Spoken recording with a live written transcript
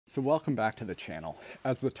So welcome back to the channel.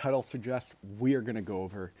 As the title suggests, we are going to go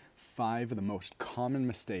over 5 of the most common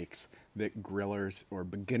mistakes that grillers or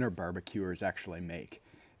beginner barbecuers actually make.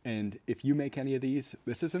 And if you make any of these,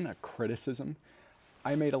 this isn't a criticism.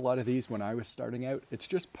 I made a lot of these when I was starting out. It's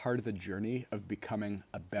just part of the journey of becoming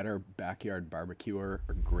a better backyard barbecuer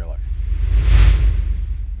or griller.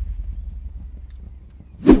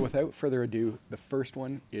 So without further ado, the first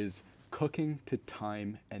one is cooking to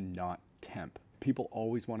time and not temp. People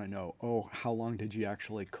always want to know, oh, how long did you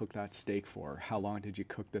actually cook that steak for? How long did you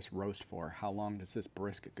cook this roast for? How long does this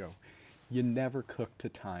brisket go? You never cook to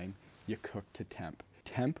time, you cook to temp.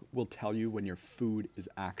 Temp will tell you when your food is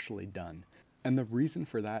actually done. And the reason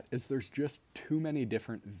for that is there's just too many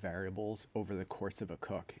different variables over the course of a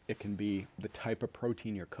cook. It can be the type of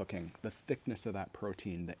protein you're cooking, the thickness of that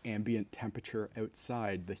protein, the ambient temperature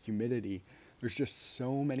outside, the humidity. There's just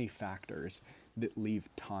so many factors that leave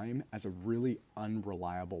time as a really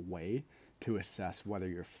unreliable way to assess whether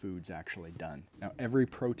your food's actually done. Now, every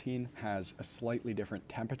protein has a slightly different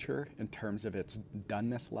temperature in terms of its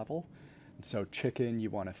doneness level. So chicken, you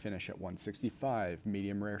want to finish at 165,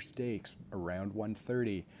 medium rare steaks around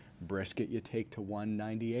 130, brisket you take to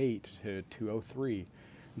 198 to 203.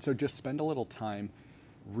 And so just spend a little time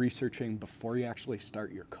researching before you actually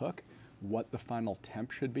start your cook what the final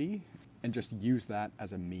temp should be, and just use that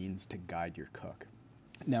as a means to guide your cook.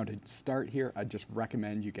 Now to start here, I just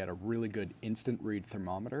recommend you get a really good instant read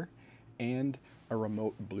thermometer and a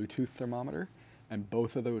remote Bluetooth thermometer. And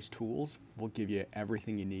both of those tools will give you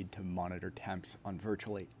everything you need to monitor temps on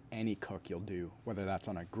virtually any cook you'll do, whether that's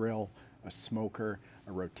on a grill, a smoker,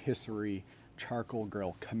 a rotisserie, charcoal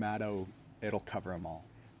grill, Kamado, it'll cover them all.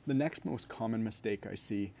 The next most common mistake I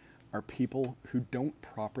see are people who don't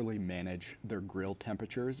properly manage their grill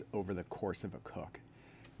temperatures over the course of a cook.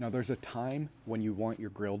 Now there's a time when you want your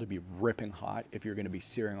grill to be ripping hot if you're going to be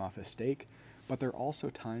searing off a steak, but there are also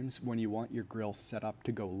times when you want your grill set up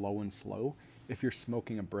to go low and slow if you're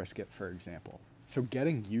smoking a brisket, for example. So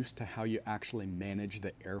getting used to how you actually manage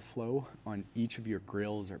the airflow on each of your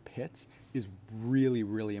grills or pits is really,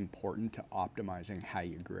 really important to optimizing how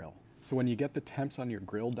you grill. So when you get the temps on your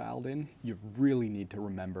grill dialed in, you really need to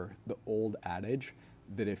remember the old adage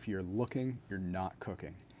that if you're looking, you're not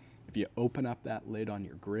cooking. If you open up that lid on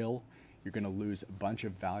your grill, you're going to lose a bunch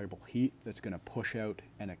of valuable heat that's going to push out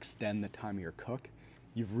and extend the time of your cook.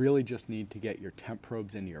 You really just need to get your temp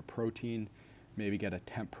probes into your protein, maybe get a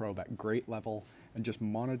temp probe at grate level, and just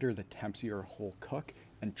monitor the temps of your whole cook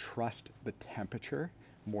and trust the temperature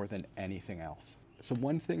more than anything else. So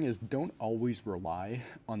one thing is, don't always rely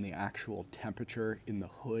on the actual temperature in the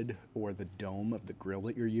hood or the dome of the grill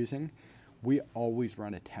that you're using. We always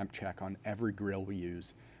run a temp check on every grill we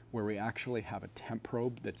use, where we actually have a temp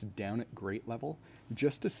probe that's down at grate level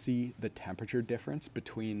just to see the temperature difference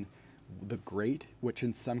between the grate, which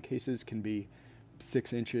in some cases can be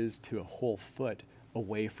 6 inches to a whole foot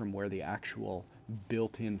away from where the actual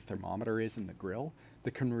built-in thermometer is in the grill,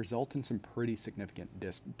 that can result in some pretty significant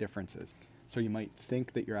differences. So you might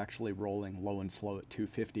think that you're actually rolling low and slow at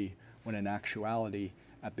 250, when in actuality,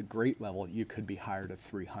 at the grate level, you could be higher to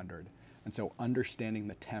 300. And so understanding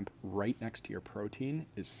the temp right next to your protein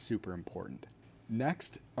is super important.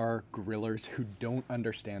 Next are grillers who don't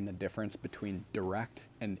understand the difference between direct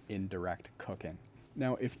and indirect cooking.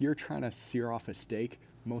 Now, if you're trying to sear off a steak,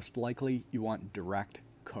 most likely you want direct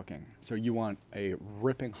cooking. So you want a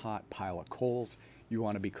ripping hot pile of coals. You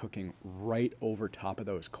want to be cooking right over top of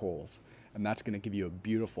those coals. And that's going to give you a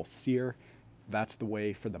beautiful sear. That's the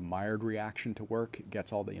way for the Maillard reaction to work. It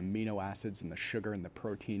gets all the amino acids and the sugar and the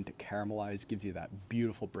protein to caramelize, gives you that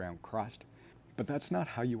beautiful brown crust. But that's not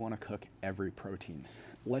how you want to cook every protein.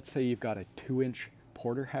 Let's say you've got a 2-inch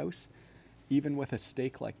porterhouse. Even with a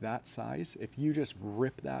steak like that size, if you just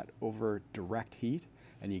rip that over direct heat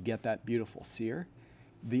and you get that beautiful sear,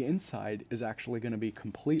 the inside is actually going to be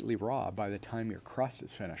completely raw by the time your crust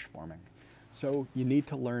is finished forming. So you need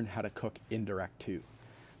to learn how to cook indirect too.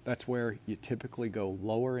 That's where you typically go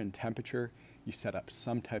lower in temperature, you set up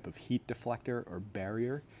some type of heat deflector or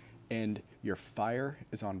barrier, and your fire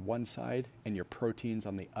is on one side and your protein's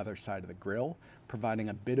on the other side of the grill, providing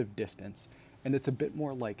a bit of distance. And it's a bit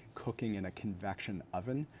more like cooking in a convection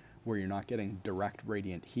oven, where you're not getting direct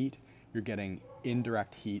radiant heat, you're getting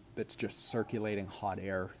indirect heat that's just circulating hot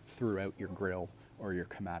air throughout your grill or your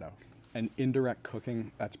Kamado. And indirect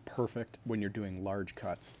cooking, that's perfect when you're doing large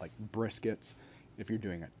cuts like briskets, if you're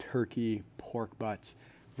doing a turkey, pork butts,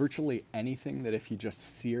 virtually anything that if you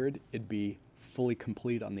just seared, it'd be fully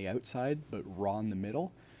complete on the outside, but raw in the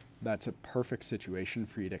middle. That's a perfect situation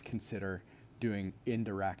for you to consider doing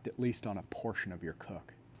indirect, at least on a portion of your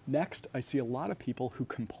cook. Next, I see a lot of people who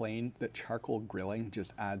complain that charcoal grilling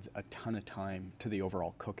just adds a ton of time to the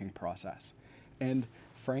overall cooking process. And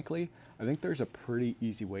frankly, I think there's a pretty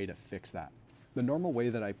easy way to fix that. The normal way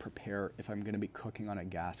that I prepare if I'm going to be cooking on a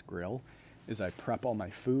gas grill is I prep all my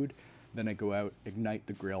food, then I go out, ignite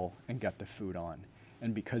the grill, and get the food on.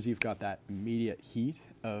 And because you've got that immediate heat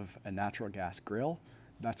of a natural gas grill,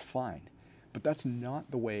 that's fine. But that's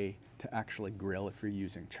not the way to actually grill if you're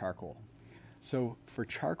using charcoal. So for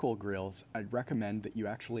charcoal grills, I'd recommend that you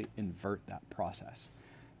actually invert that process.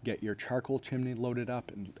 Get your charcoal chimney loaded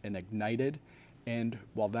up and ignited, and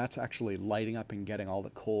while that's actually lighting up and getting all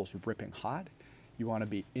the coals ripping hot, you want to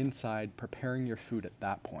be inside preparing your food at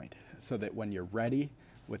that point, so that when you're ready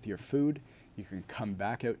with your food, you can come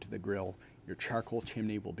back out to the grill, your charcoal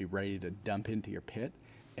chimney will be ready to dump into your pit,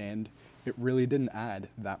 and it really didn't add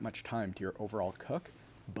that much time to your overall cook,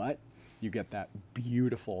 but you get that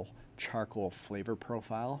beautiful charcoal flavor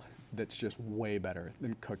profile that's just way better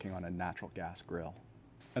than cooking on a natural gas grill.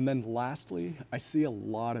 And then lastly, I see a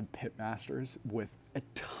lot of pit masters with a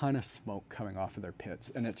ton of smoke coming off of their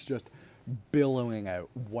pits, and it's just billowing out,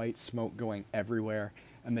 white smoke going everywhere,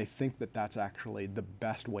 and they think that that's actually the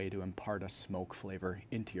best way to impart a smoke flavor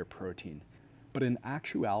into your protein. But in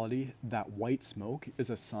actuality, that white smoke is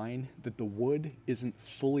a sign that the wood isn't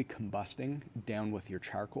fully combusting down with your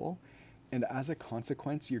charcoal, and as a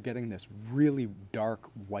consequence, you're getting this really dark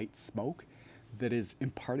white smoke that is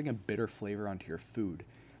imparting a bitter flavor onto your food.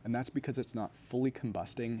 And that's because it's not fully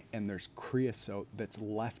combusting and there's creosote that's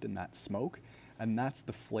left in that smoke. And that's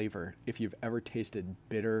the flavor. If you've ever tasted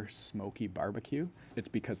bitter, smoky barbecue, it's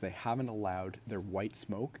because they haven't allowed their white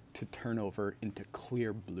smoke to turn over into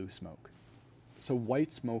clear blue smoke. So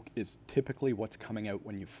white smoke is typically what's coming out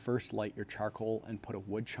when you first light your charcoal and put a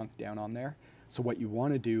wood chunk down on there. So what you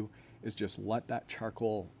want to do is just let that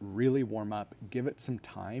charcoal really warm up, give it some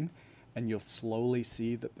time, and you'll slowly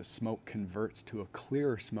see that the smoke converts to a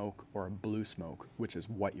clearer smoke or a blue smoke, which is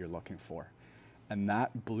what you're looking for. And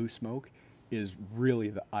that blue smoke is really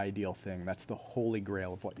the ideal thing. That's the holy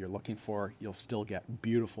grail of what you're looking for. You'll still get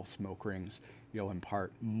beautiful smoke rings. You'll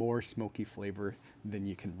impart more smoky flavor than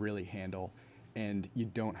you can really handle, and you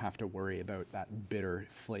don't have to worry about that bitter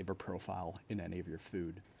flavor profile in any of your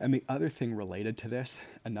food. And the other thing related to this,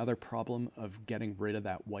 another problem of getting rid of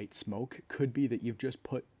that white smoke could be that you've just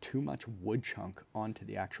put too much wood chunk onto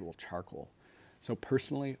the actual charcoal. So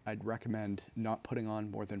personally, I'd recommend not putting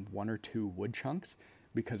on more than 1 or 2 wood chunks,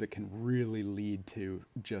 because it can really lead to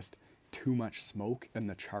just too much smoke and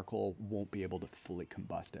the charcoal won't be able to fully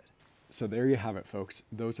combust it. So there you have it, folks.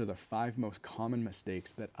 Those are the 5 most common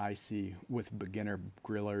mistakes that I see with beginner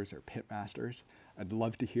grillers or pit masters. I'd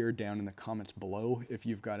love to hear down in the comments below if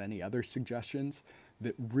you've got any other suggestions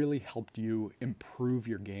that really helped you improve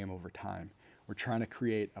your game over time. We're trying to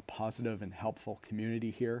create a positive and helpful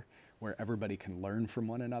community here where everybody can learn from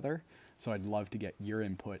one another. So I'd love to get your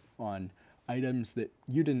input on items that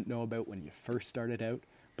you didn't know about when you first started out,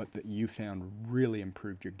 but that you found really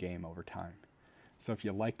improved your game over time. So if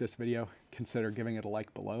you like this video, consider giving it a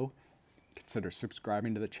like below. Consider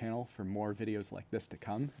subscribing to the channel for more videos like this to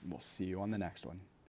come, and we'll see you on the next one.